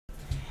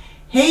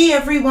Hey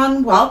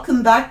everyone,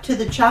 welcome back to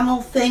the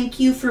channel. Thank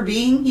you for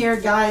being here,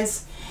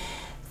 guys.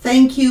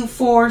 Thank you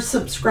for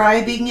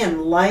subscribing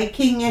and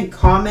liking and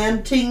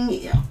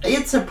commenting.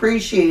 It's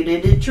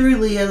appreciated. It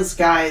truly is,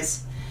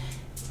 guys.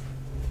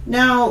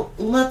 Now,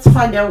 let's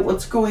find out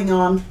what's going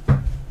on.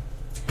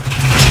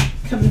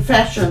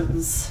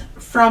 Confessions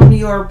from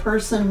your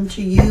person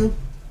to you.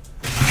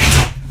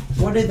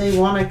 What do they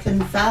want to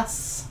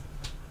confess?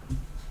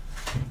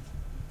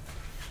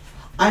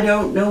 I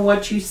don't know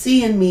what you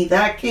see in me.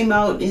 That came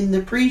out in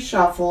the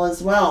pre-shuffle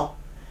as well.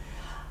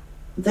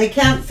 They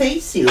can't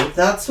face you.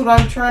 That's what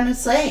I'm trying to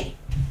say.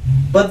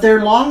 But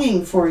they're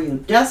longing for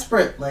you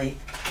desperately.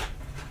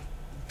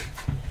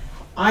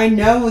 I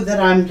know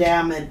that I'm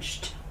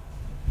damaged.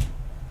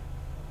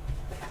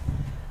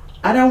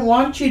 I don't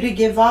want you to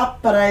give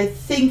up, but I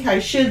think I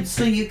should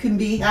so you can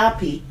be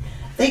happy.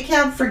 They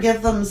can't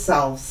forgive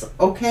themselves,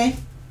 okay?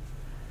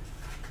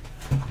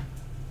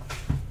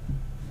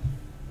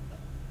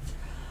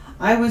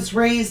 I was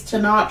raised to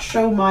not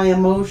show my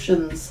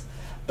emotions,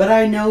 but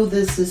I know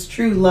this is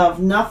true love.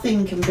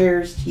 Nothing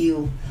compares to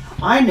you.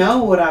 I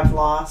know what I've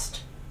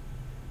lost.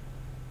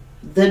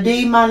 The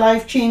day my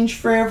life changed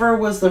forever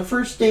was the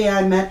first day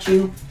I met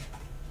you.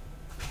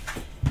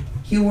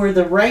 You were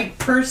the right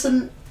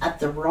person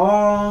at the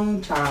wrong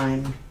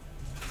time.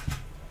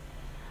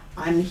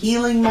 I'm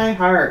healing my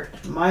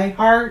heart. My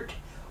heart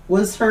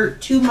was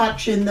hurt too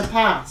much in the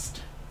past.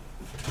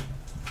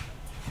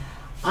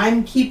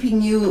 I'm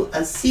keeping you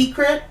a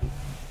secret,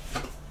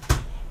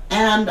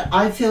 and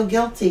I feel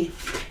guilty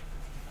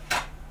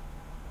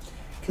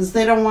because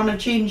they don't want to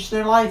change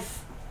their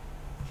life.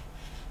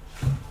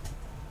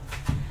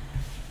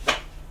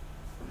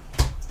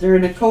 They're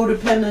in a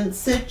codependent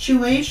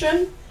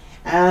situation,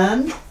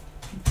 and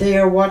they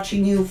are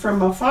watching you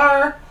from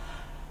afar.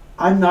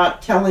 I'm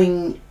not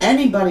telling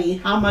anybody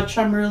how much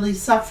I'm really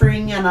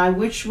suffering, and I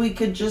wish we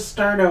could just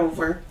start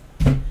over.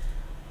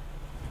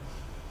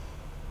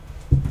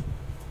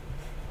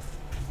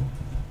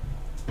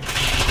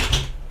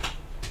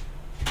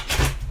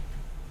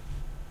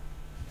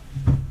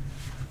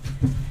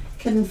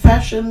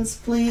 Confessions,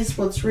 please.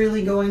 What's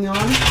really going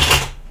on?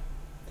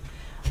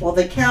 Well,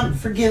 they can't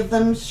forgive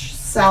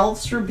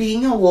themselves for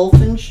being a wolf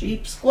in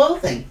sheep's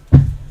clothing.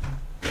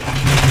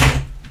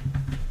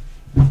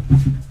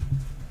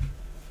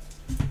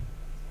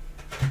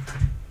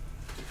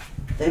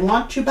 They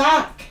want you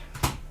back.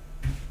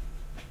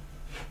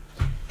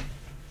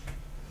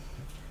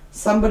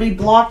 Somebody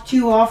blocked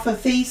you off of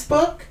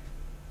Facebook,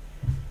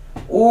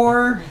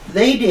 or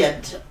they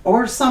did,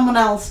 or someone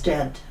else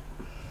did.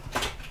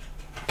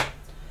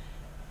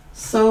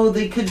 So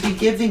they could be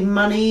giving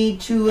money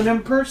to an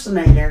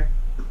impersonator.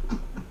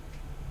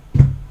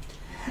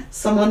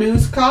 Someone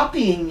who's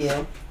copying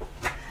you.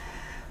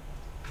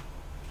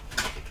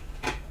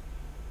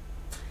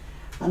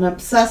 An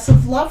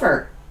obsessive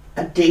lover.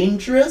 A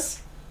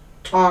dangerous,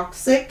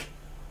 toxic,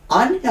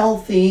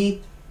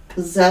 unhealthy,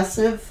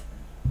 possessive,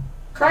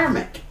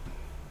 karmic.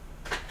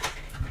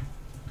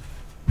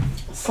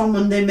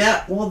 Someone they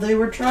met while they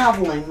were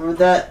traveling, or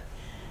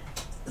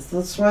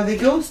that's why they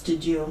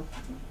ghosted you.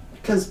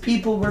 Because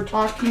people were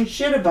talking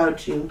shit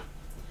about you.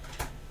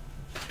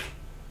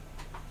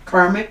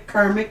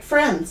 Karmic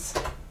friends.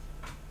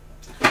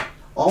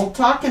 All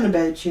talking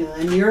about you,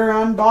 and you're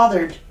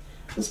unbothered.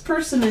 This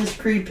person is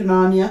creeping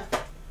on you.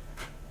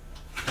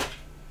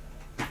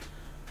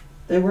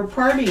 They were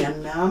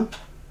partying, man.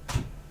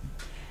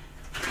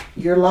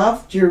 You're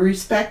loved, you're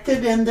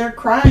respected, and they're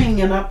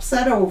crying and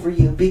upset over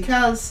you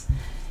because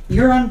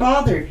you're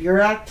unbothered.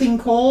 You're acting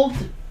cold.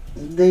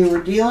 They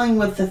were dealing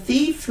with the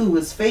thief who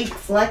was fake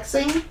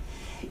flexing.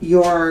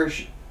 Your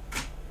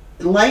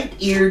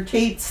light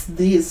irritates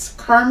these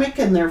karmic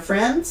and their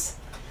friends.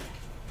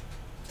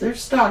 They're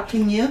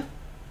stalking you.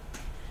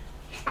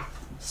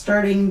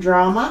 Starting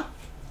drama.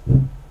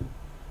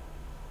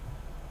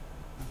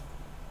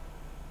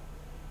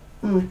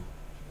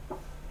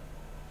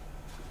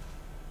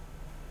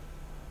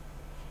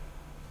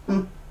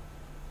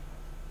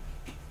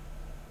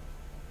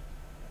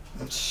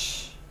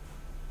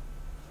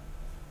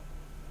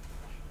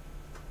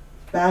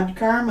 Bad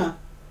karma.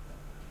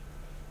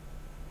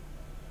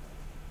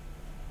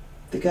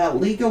 They got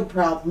legal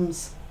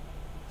problems.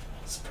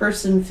 This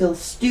person feels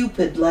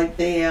stupid, like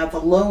they have a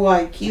low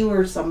IQ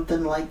or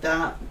something like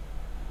that.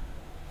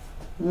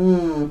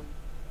 They're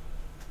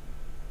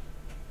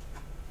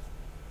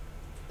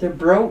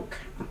broke.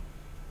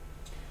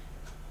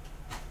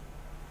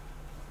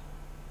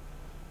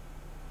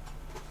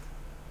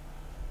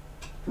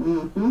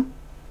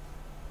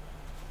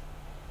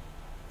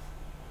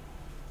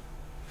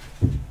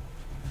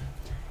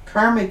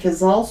 Karmic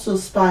is also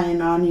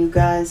spying on you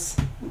guys.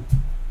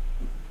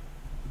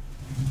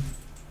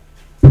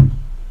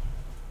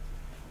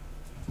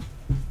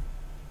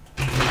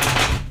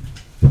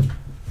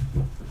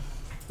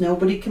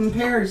 Nobody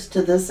compares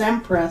to this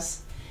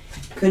Empress.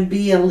 Could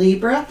be a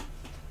Libra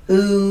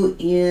who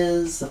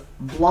is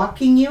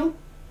blocking you,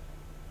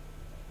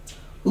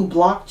 who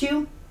blocked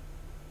you.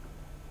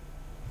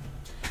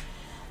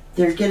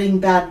 They're getting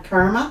bad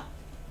karma.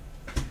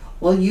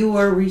 Well, you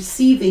are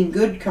receiving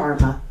good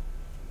karma.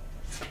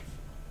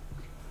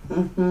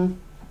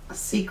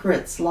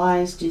 Secrets,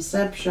 lies,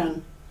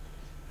 deception.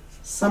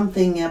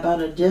 Something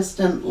about a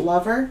distant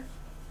lover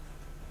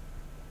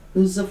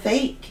who's a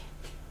fake.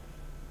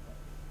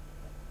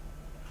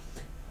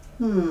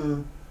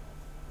 They're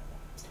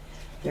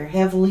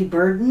heavily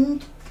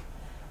burdened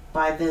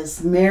by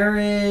this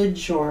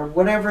marriage or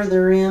whatever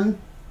they're in.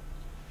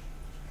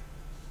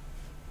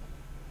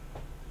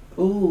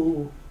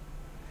 Ooh.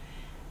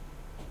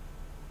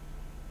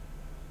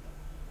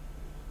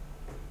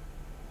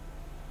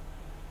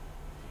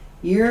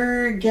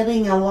 You're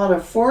getting a lot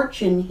of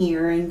fortune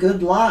here and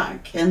good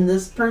luck. And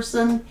this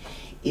person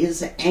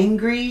is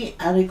angry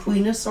at a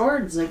Queen of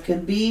Swords. It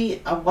could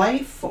be a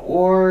wife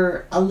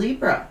or a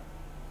Libra.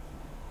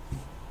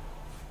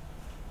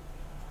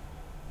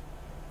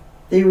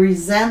 They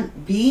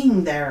resent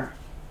being there.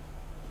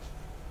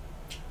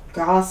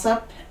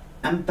 Gossip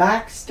and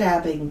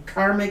backstabbing,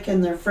 karmic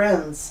and their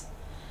friends.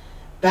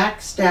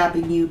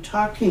 Backstabbing you,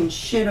 talking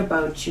shit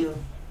about you.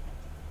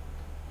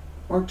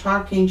 Or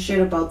talking shit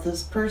about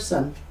this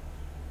person.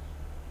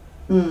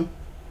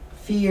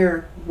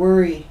 Fear,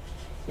 worry,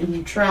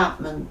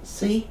 entrapment.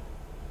 See?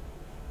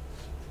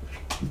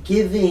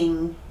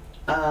 Giving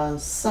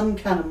some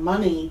kind of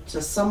money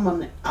to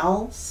someone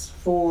else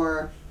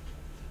for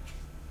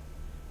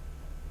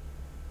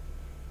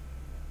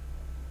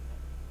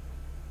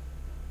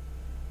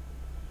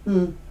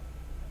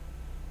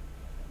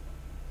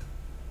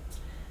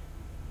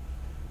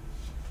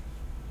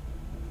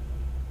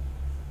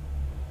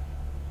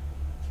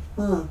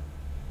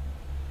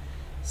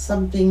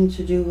something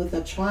to do with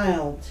a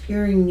child.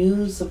 Hearing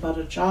news about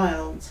a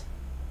child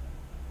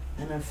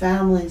and a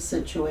family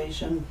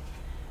situation.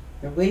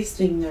 They're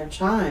wasting their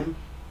time.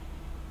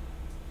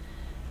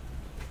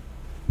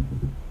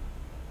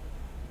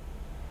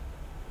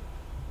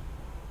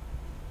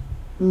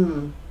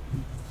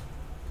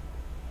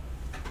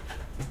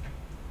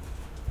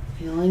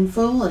 Feeling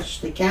foolish.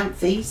 They can't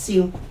face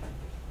you.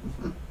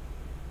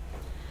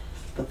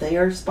 But they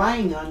are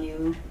spying on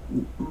you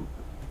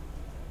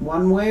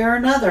one way or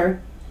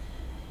another.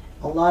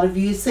 A lot of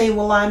you say,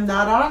 well, I'm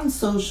not on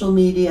social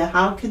media.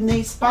 How can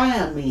they spy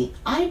on me?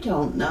 I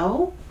don't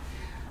know.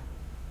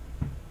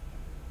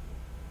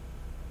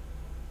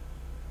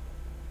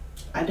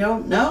 I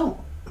don't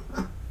know.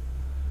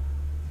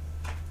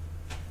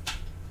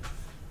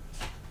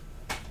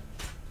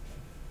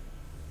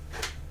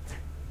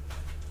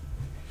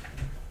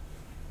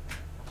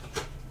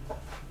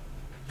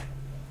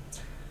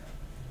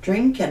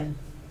 Drinking.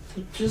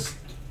 Just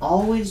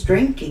always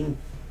drinking.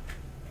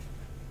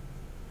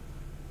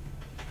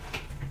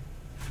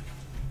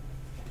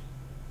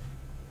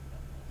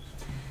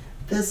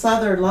 This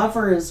other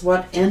lover is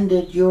what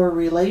ended your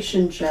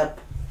relationship.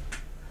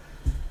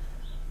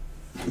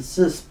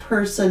 This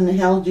person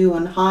held you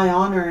in high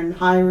honor and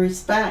high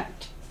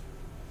respect.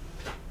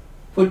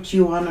 Put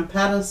you on a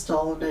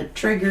pedestal, and it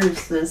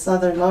triggers this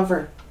other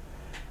lover.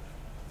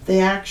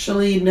 They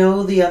actually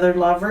know the other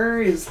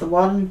lover is the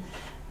one.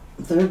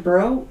 They're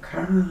broke.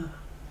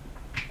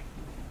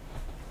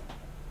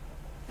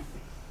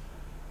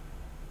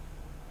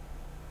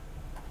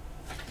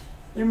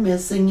 They're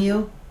missing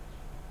you.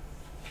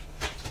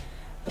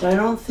 But I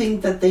don't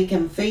think that they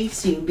can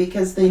face you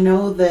because they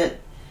know that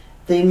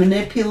they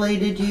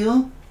manipulated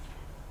you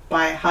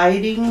by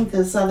hiding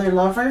this other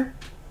lover.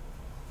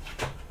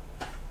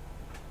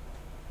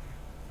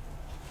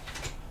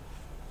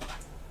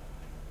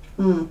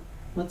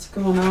 What's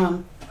going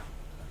on?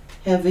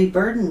 Heavy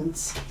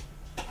burdens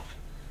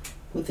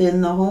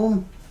within the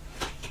home.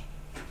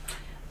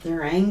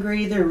 They're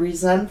angry, they're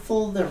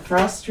resentful, they're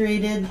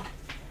frustrated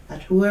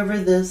at whoever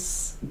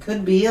this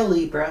could be. A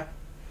Libra,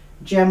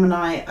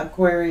 Gemini,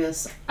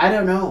 Aquarius, I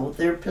don't know.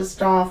 They're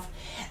pissed off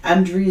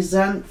and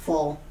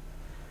resentful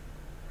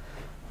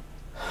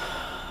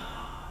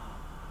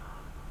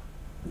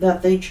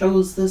that they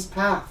chose this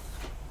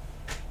path.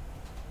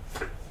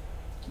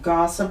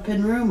 Gossip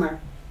and rumor.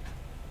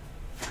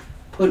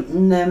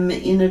 Putting them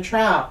in a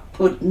trap.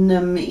 Putting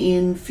them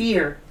in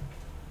fear.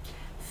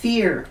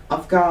 Fear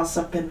of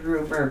gossip and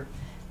rumor.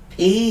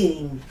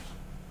 Paying.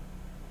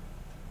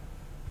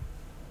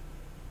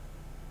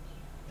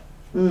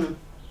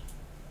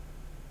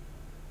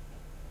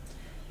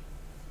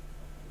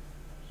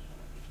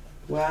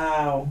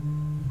 Wow.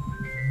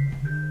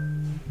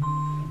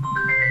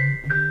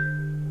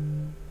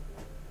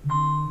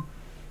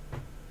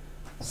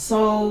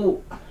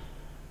 So,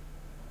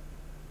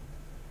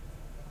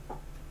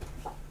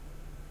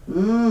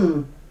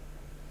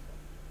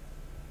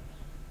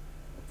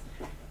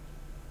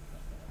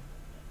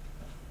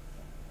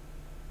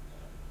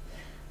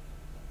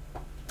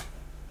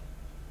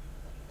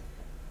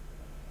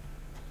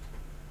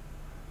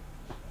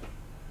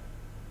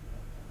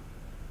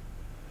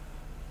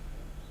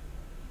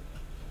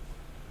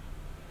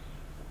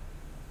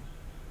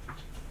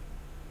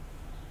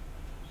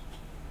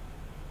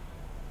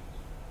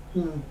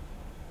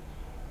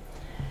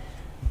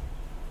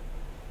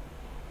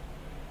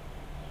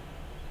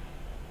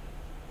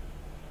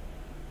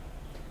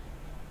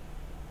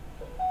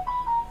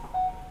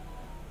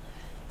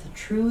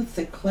 truth,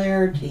 the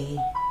clarity,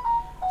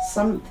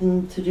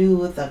 something to do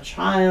with a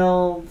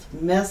child,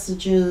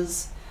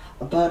 messages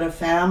about a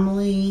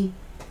family,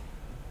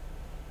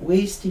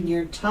 wasting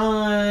your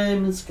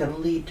time, it's going to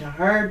lead to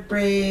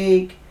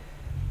heartbreak,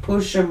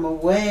 push them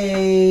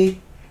away,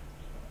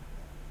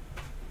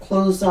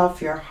 close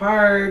off your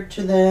heart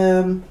to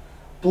them,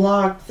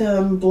 block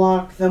them,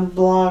 block them,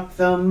 block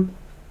them.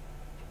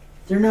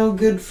 They're no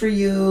good for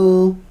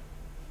you.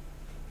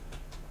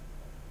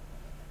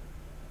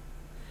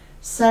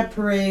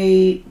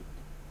 Separate.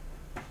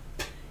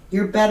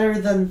 You're better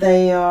than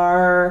they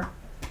are.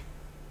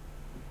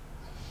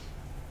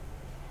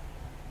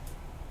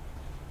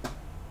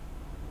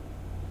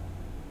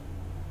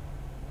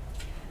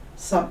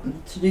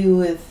 Something to do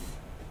with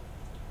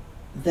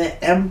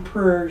the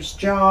Emperor's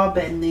job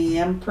and the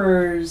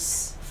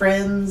Emperor's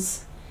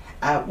friends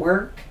at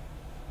work.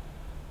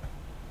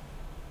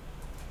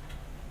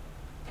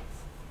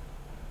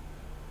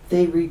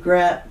 They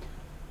regret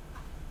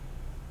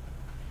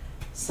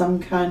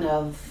some kind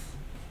of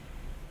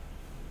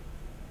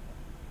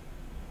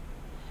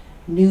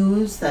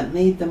news that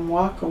made them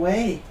walk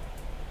away.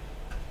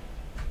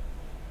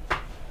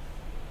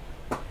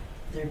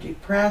 They're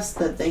depressed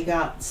that they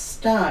got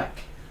stuck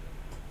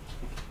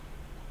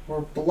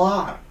or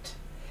blocked,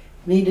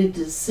 made a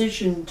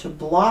decision to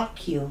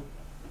block you,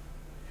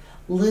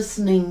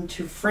 listening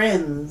to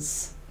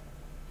friends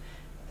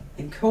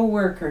and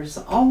co-workers.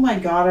 Oh my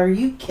God, are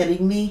you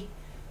kidding me?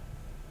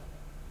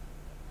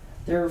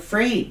 They're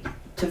afraid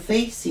to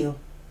face you.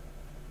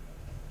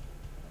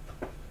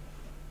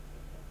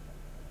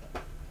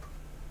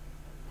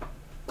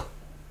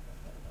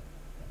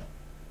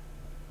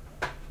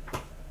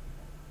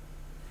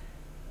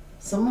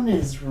 Someone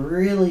is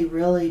really,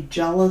 really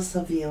jealous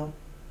of you.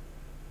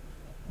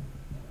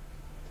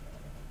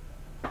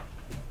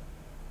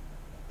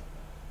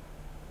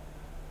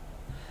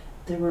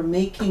 They were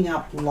making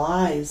up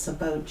lies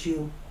about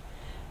you.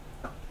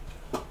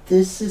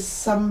 This is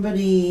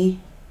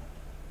somebody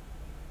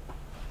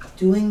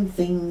doing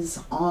things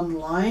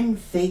online,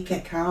 fake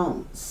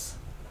accounts.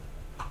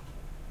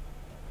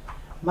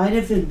 Might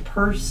have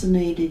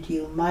impersonated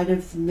you, might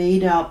have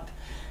made up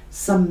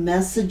some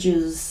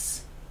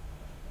messages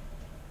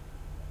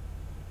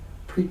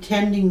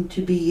pretending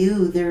to be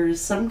you.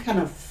 There's some kind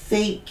of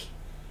fake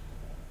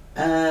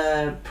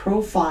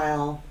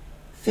profile,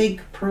 fake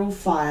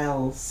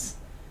profiles.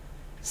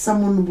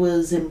 Someone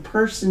was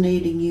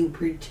impersonating you,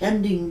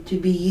 pretending to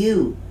be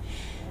you,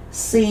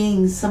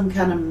 saying some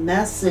kind of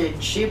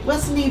message. It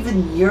wasn't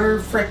even your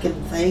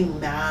frickin' thing,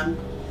 man.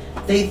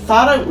 They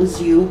thought it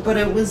was you, but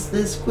it was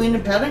this Queen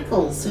of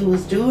Pentacles who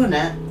was doing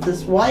it,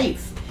 this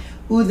wife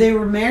who they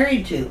were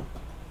married to.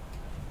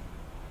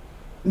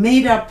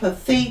 Made up a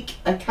fake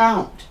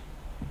account.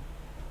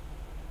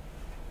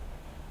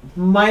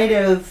 Might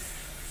have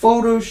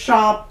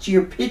photoshopped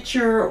your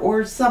picture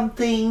or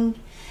something,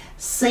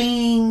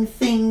 saying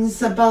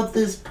things about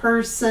this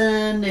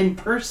person,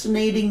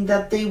 impersonating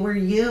that they were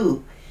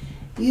you.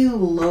 You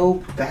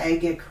low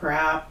bag of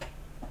crap.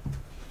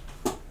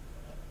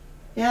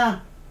 Yeah.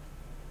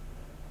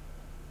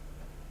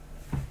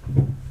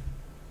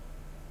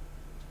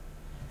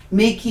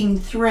 Making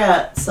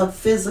threats of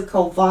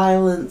physical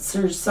violence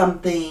or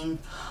something.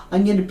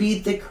 I'm going to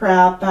beat the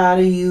crap out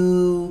of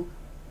you.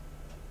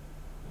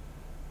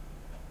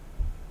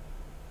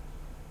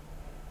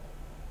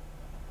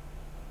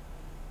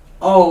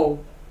 Oh,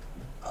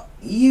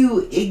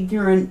 you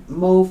ignorant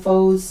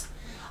mofos.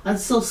 I'm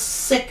so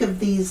sick of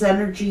these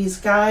energies,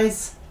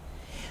 guys.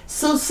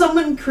 So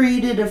someone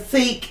created a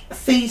fake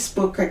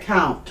Facebook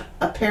account,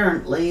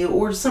 apparently,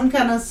 or some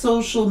kind of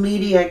social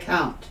media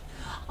account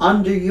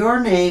under your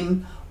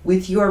name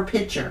with your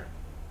picture.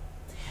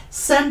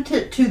 Sent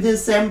it to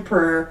this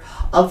Emperor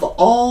of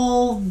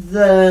all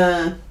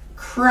the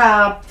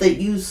crap that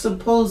you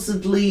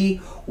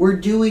supposedly were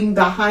doing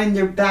behind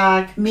their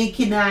back,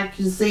 making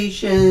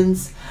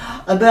accusations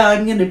about,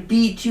 I'm going to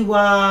beat you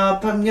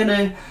up, I'm going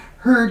to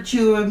hurt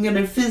you, I'm going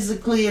to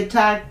physically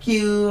attack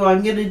you,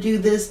 I'm going to do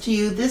this to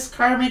you. This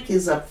karmic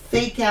is a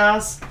fake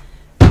ass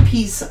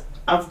piece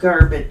of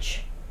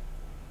garbage.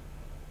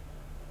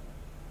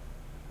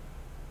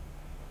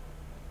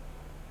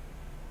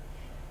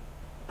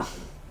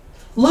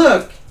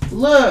 Look,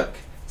 look,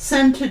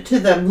 sent it to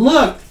them.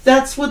 Look,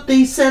 that's what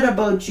they said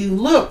about you.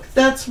 Look,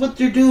 that's what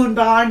they're doing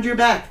behind your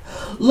back.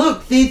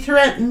 Look, they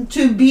threatened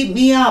to beat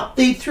me up.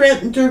 They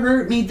threatened to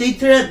hurt me. They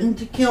threatened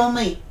to kill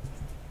me.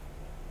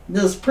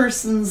 This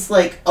person's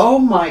like, oh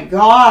my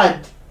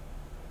God.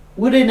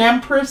 Would an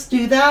empress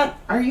do that?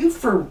 Are you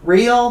for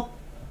real?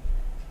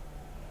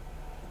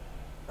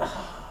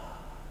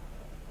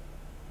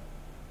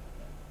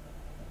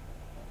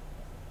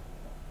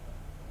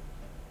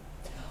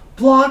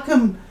 Block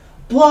him,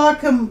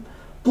 block him,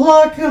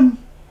 block him.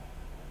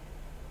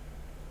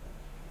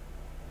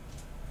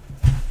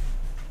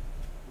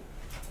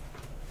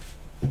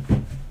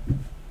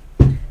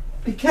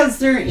 Because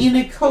they're in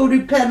a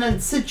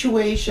codependent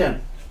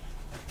situation.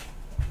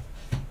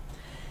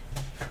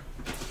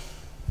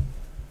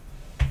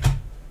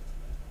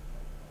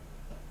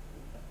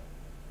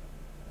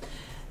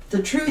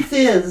 The truth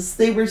is,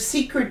 they were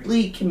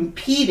secretly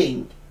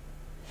competing.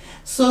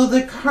 So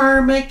the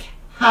karmic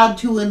had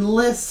to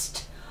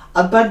enlist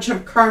a bunch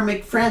of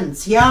karmic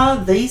friends.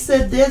 Yeah, they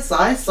said this.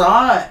 I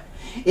saw it.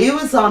 It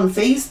was on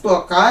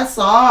Facebook. I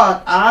saw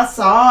it. I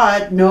saw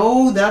it.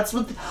 No, that's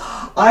what...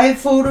 I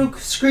photo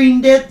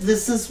screened it.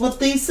 This is what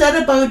they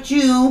said about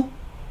you.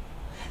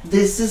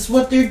 This is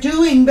what they're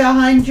doing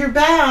behind your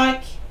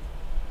back.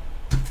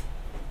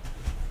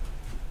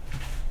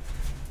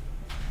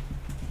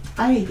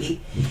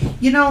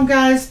 You know,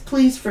 guys,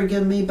 please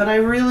forgive me, but I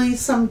really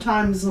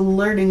sometimes am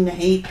learning to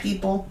hate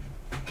people.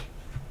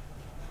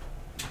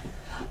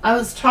 I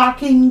was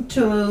talking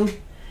to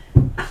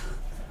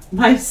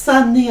my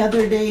son the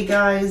other day,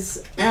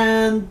 guys,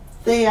 and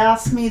they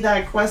asked me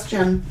that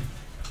question.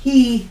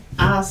 He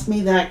asked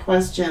me that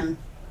question.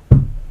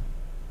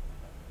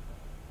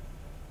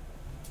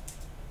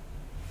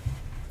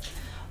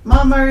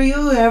 Mom, are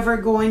you ever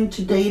going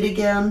to date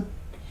again?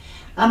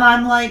 And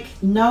I'm like,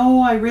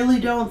 no, I really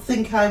don't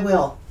think I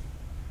will.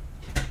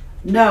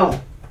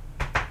 No,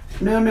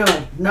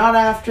 not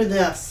after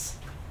this.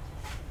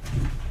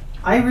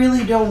 I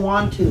really don't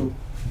want to.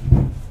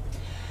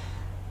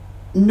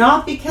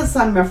 Not because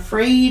I'm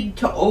afraid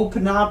to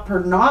open up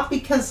or not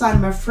because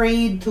I'm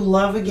afraid to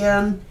love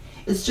again.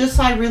 It's just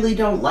I really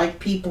don't like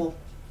people.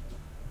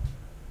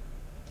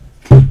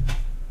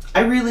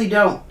 I really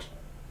don't.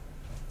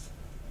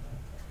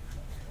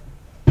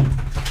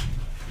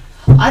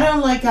 I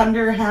don't like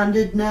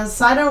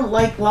underhandedness. I don't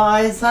like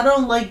lies. I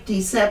don't like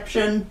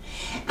deception.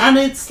 And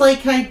it's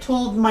like I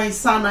told my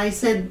son, I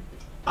said,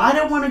 I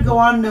don't want to go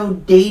on no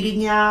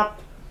dating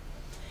app.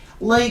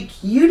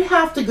 Like, you'd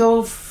have to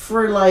go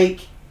for,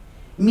 like,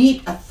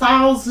 meet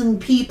 1,000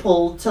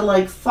 people to,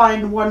 like,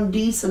 find one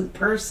decent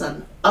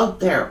person out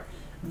there.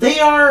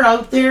 They are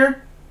out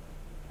there.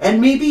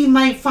 And maybe you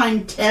might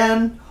find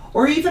 10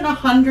 or even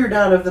 100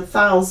 out of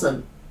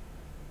 1,000.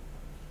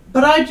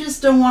 But I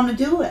just don't want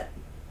to do it.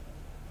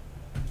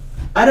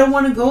 I don't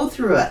want to go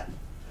through it.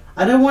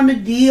 I don't want to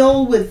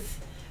deal with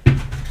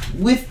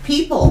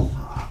people.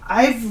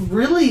 I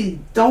really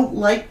don't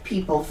like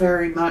people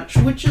very much,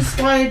 which is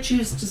why I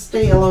choose to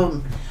stay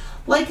alone.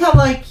 Like I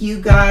like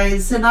you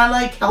guys, and I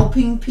like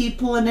helping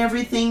people and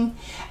everything.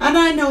 And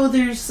I know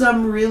there's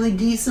some really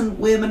decent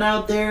women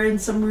out there and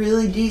some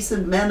really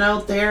decent men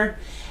out there.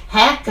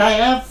 Heck, I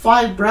have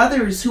 5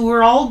 brothers who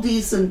are all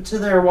decent to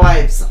their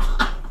wives.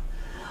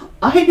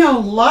 I know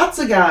lots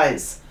of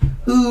guys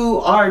who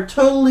are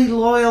totally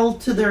loyal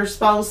to their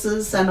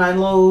spouses, and I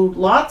know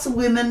lots of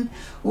women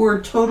who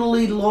are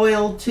totally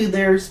loyal to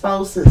their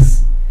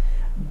spouses.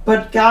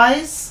 But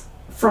guys,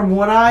 from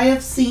what I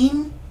have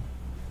seen,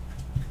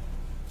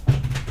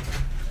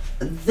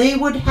 they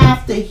would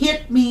have to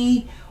hit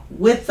me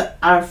with a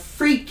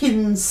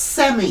freaking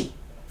semi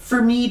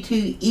for me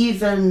to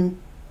even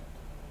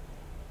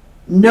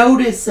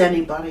notice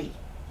anybody.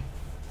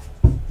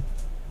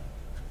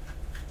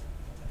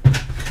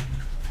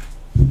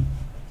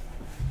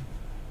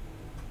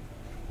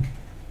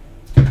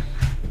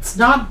 It's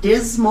not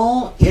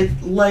dismal.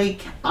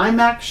 Like, I'm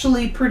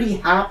actually pretty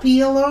happy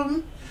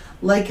alone.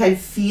 Like, I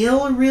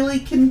feel really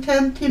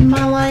content in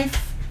my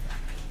life.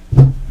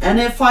 And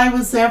if I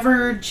was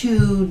ever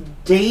to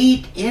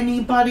date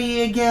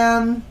anybody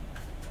again,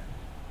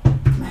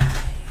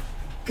 my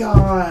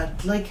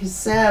God, like I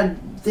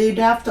said, they'd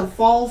have to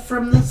fall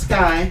from the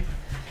sky.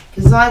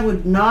 Because I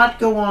would not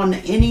go on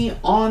any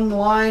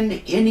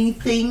online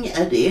anything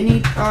at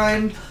any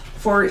time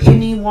for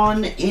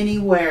anyone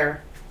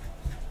anywhere.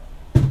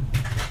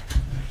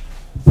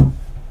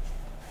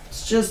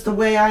 Just the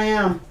way I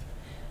am.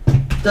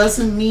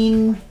 Doesn't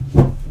mean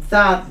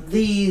that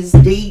these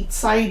date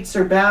sites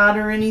are bad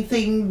or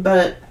anything,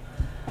 but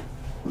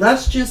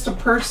that's just a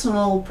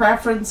personal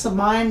preference of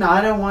mine.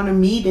 I don't want to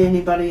meet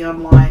anybody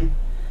online.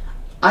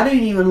 I don't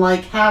even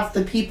like half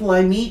the people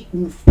I meet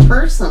in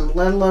person,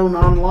 let alone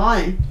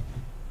online.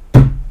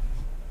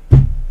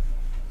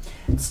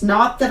 It's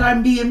not that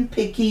I'm being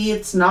picky.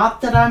 It's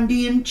not that I'm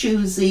being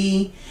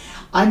choosy.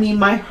 I mean,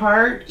 my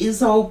heart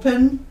is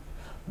open,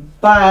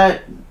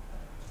 but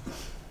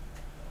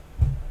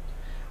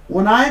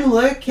when I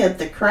look at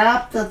the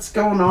crap that's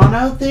going on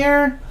out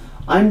there,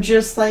 I'm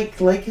just like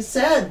I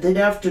said, they'd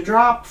have to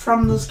drop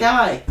from the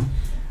sky.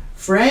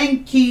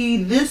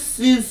 Frankie, this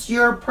is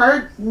your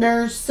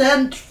partner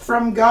sent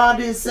from God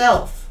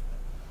Himself.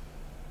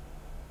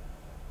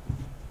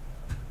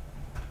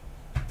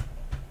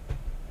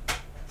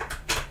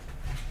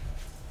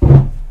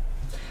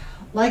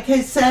 Like I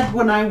said,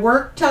 when I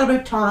worked out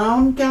of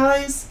town,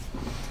 guys,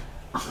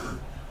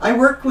 I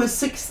worked with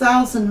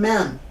 6,000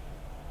 men.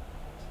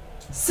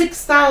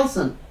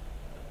 6,000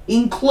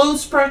 in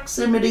close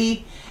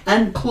proximity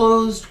and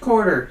closed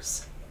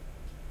quarters.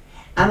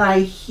 And I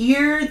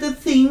hear the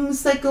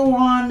things that go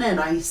on, and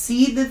I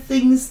see the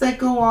things that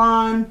go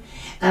on,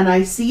 and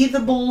I see the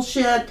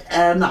bullshit,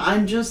 and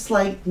I'm just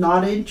like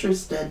not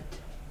interested.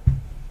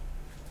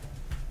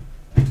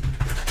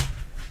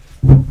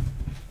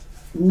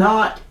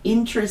 Not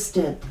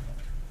interested.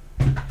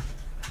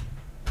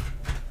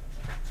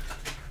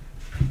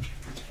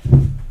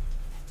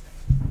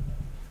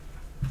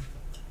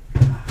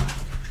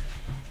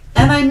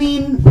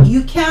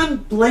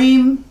 can't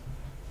blame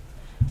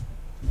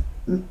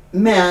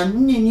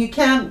men and you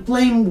can't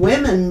blame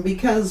women,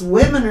 because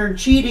women are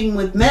cheating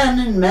with men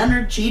and men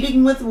are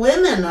cheating with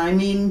women. I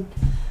mean,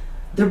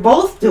 they're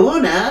both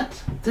doing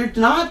it. They're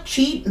not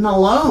cheating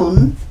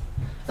alone.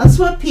 That's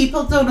what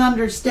people don't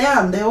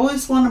understand. They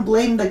always want to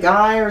blame the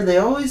guy, or they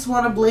always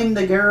want to blame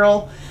the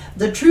girl.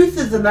 The truth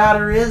of the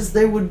matter is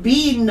there would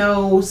be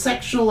no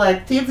sexual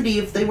activity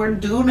if they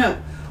weren't doing it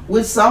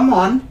with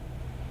someone.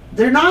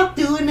 They're not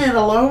doing it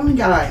alone,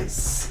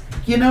 guys.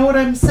 You know what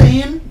I'm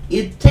saying?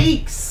 It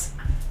takes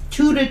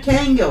two to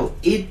tango.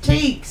 It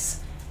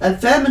takes a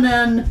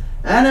feminine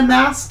and a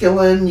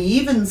masculine.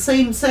 Even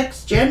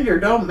same-sex gender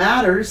don't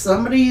matter.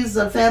 Somebody's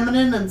a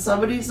feminine and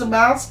somebody's a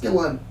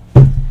masculine.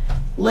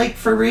 Like,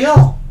 for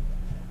real.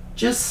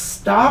 Just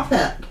stop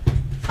it.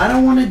 I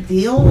don't want to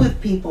deal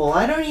with people.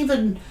 I don't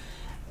even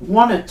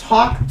want to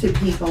talk to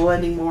people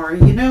anymore.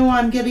 You know,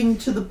 I'm getting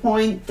to the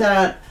point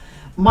that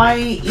my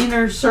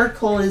inner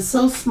circle is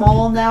so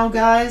small now,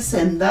 guys,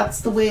 and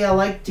that's the way I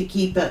like to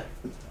keep it.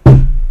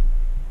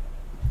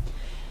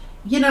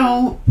 You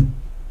know,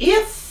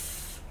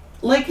 if,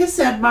 like I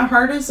said, my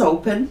heart is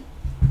open,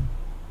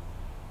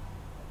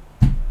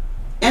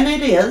 and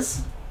it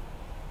is,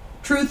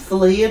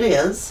 truthfully it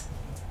is.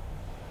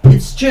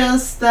 It's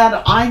just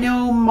that I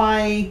know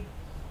my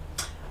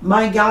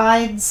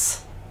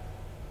guides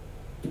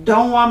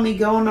don't want me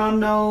going on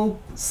no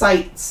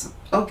sites,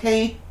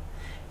 okay?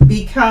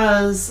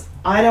 Because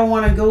I don't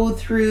want to go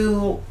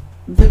through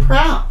the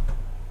crap.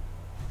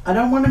 I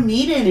don't want to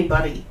meet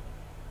anybody.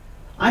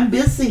 I'm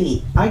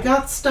busy. I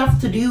got stuff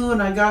to do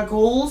and I got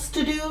goals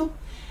to do,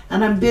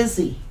 and I'm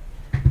busy.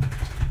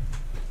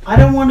 I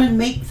don't want to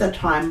make the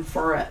time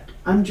for it.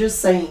 I'm just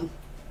saying.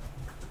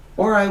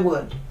 Or I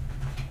would.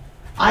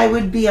 I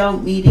would be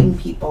out meeting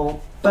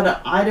people,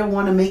 but I don't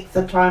want to make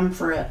the time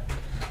for it.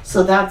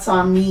 So that's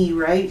on me,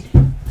 right?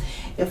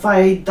 If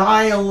I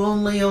die a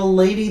lonely old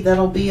lady,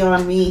 that'll be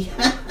on me.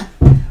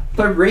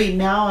 But right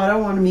now, I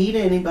don't want to meet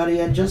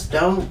anybody. I just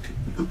don't.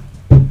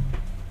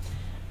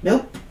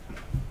 Nope.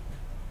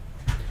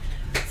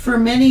 For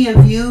many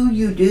of you,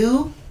 you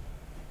do.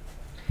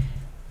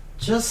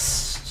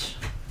 Just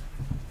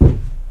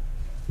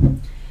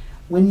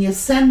when you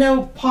send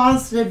out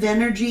positive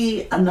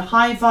energy and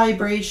high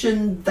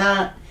vibration,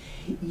 that,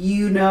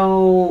 you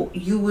know,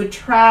 you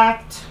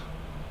attract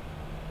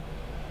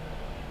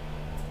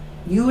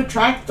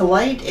the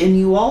light, and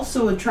you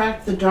also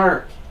attract the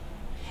dark.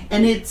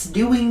 And it's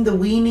doing the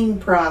weaning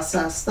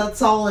process.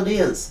 That's all it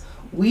is.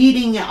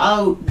 Weeding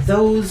out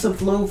those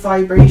of low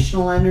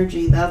vibrational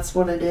energy. That's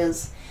what it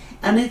is.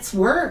 And it's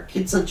work.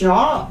 It's a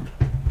job.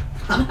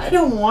 And I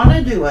don't want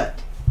to do it.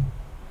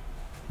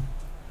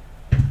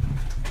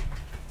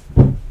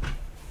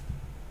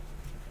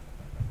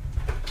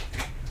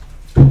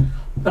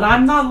 But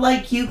I'm not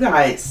like you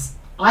guys.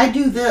 I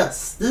do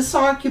this. This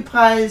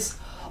occupies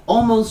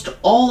almost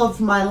all of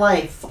my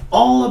life,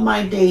 all of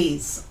my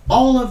days,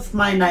 all of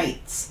my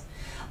nights.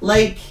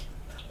 Like,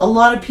 a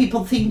lot of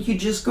people think you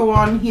just go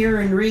on here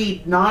and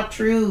read. Not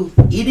true.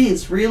 It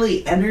is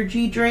really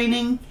energy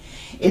draining.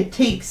 It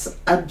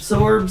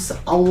absorbs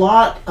a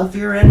lot of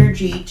your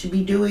energy to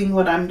be doing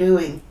what I'm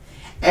doing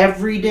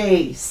every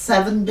day,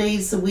 7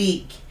 days a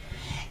week.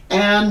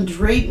 And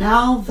right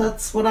now,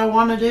 that's what I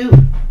want to do.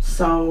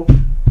 So,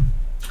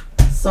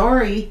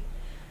 sorry.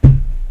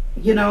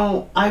 You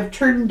know, I've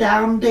turned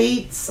down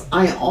dates.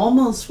 I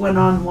almost went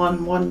on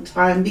one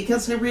time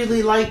because I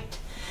really liked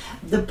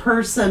the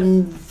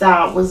person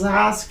that was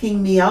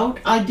asking me out.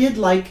 I did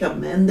like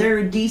him, and they're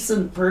a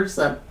decent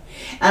person.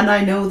 And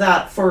I know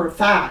that for a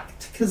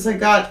fact because I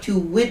got to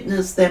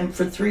witness them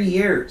for 3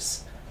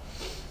 years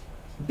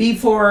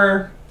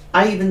before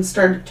I even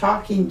started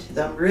talking to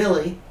them,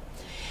 really.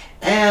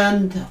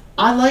 And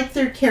I like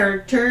their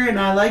character and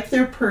I like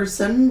their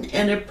person,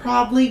 and it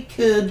probably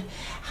could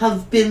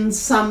have been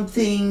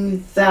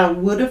something that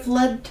would have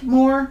led to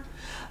more.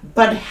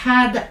 But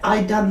had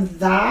I done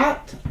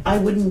that, I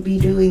wouldn't be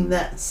doing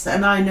this,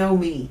 and I know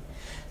me.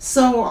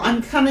 So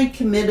I'm kind of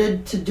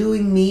committed to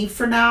doing me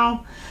for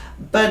now.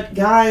 But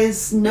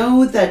guys,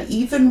 know that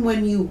even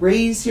when you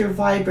raise your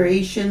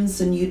vibrations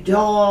and you do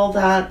all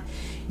that,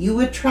 you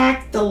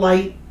attract the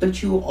light,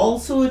 but you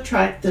also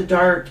attract the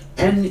dark.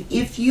 And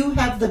if you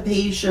have the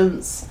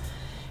patience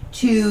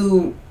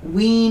to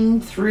wean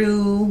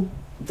through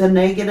the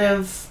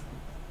negative,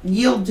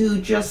 you'll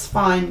do just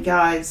fine,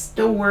 guys.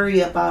 Don't worry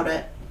about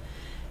it.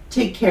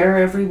 Take care,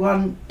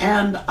 everyone,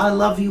 and I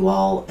love you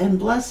all and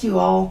bless you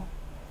all.